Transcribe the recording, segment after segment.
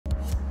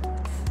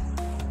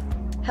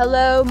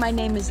Hello, my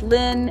name is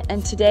Lynn,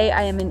 and today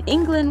I am in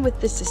England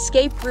with this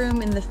escape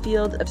room in the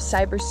field of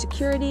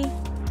cybersecurity.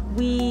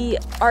 We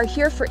are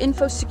here for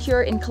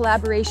InfoSecure in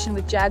collaboration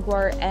with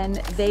Jaguar, and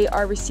they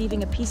are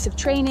receiving a piece of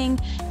training,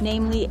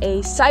 namely a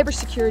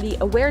cybersecurity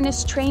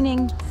awareness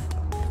training.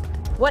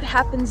 What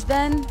happens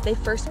then? They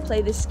first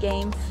play this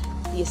game,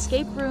 the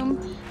escape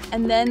room,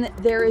 and then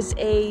there is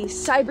a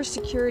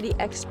cybersecurity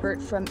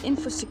expert from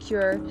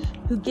InfoSecure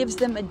who gives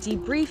them a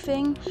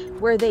debriefing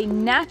where they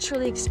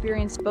naturally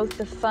experience both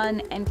the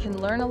fun and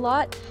can learn a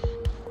lot.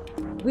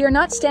 We are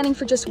not standing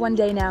for just one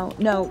day now.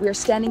 No, we are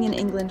standing in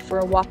England for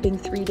a whopping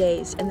 3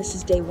 days, and this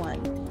is day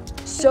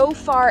 1. So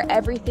far,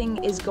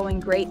 everything is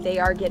going great. They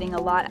are getting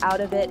a lot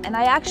out of it, and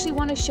I actually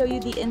want to show you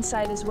the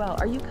inside as well.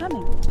 Are you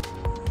coming?